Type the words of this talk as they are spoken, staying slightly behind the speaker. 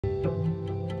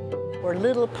where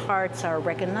little parts are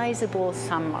recognizable,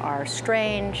 some are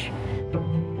strange.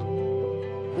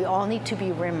 We all need to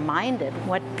be reminded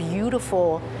what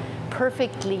beautiful,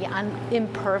 perfectly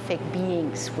imperfect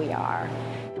beings we are.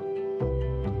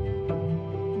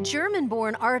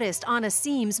 German-born artist Anne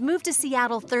Siems moved to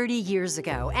Seattle 30 years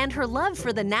ago, and her love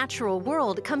for the natural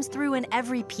world comes through in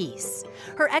every piece.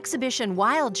 Her exhibition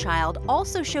Wild Child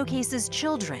also showcases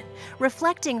children,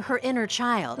 reflecting her inner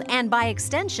child, and by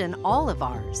extension, all of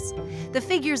ours. The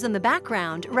figures in the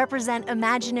background represent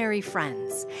imaginary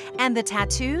friends, and the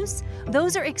tattoos,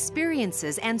 those are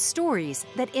experiences and stories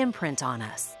that imprint on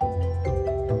us.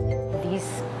 These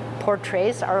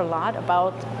portraits are a lot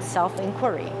about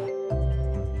self-inquiry.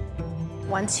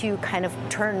 Once you kind of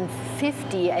turn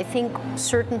 50, I think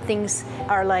certain things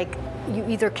are like, you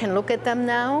either can look at them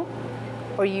now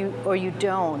or you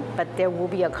don't, but there will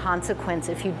be a consequence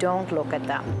if you don't look at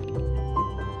them.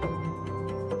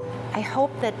 I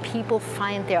hope that people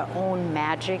find their own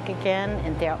magic again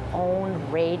and their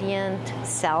own radiant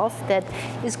self that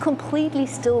is completely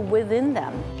still within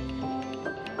them.